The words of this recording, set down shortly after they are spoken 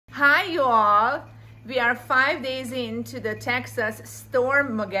Hi you all, we are 5 days into the Texas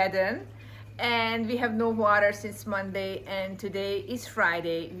Stormageddon and we have no water since Monday and today is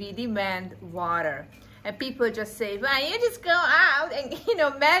Friday. We demand water and people just say, well, you just go out and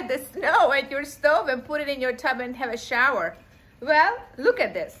melt the snow at your stove and put it in your tub and have a shower. Well, look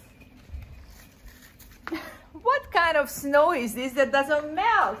at this. What kind of snow is this that doesn't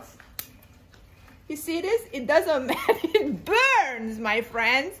melt? You see this? It doesn't melt, it burns, my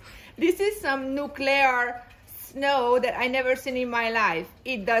friends. This is some nuclear snow that I never seen in my life.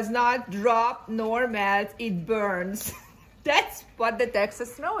 It does not drop nor melt, it burns. That's what the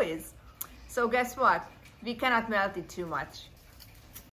Texas snow is. So guess what? We cannot melt it too much.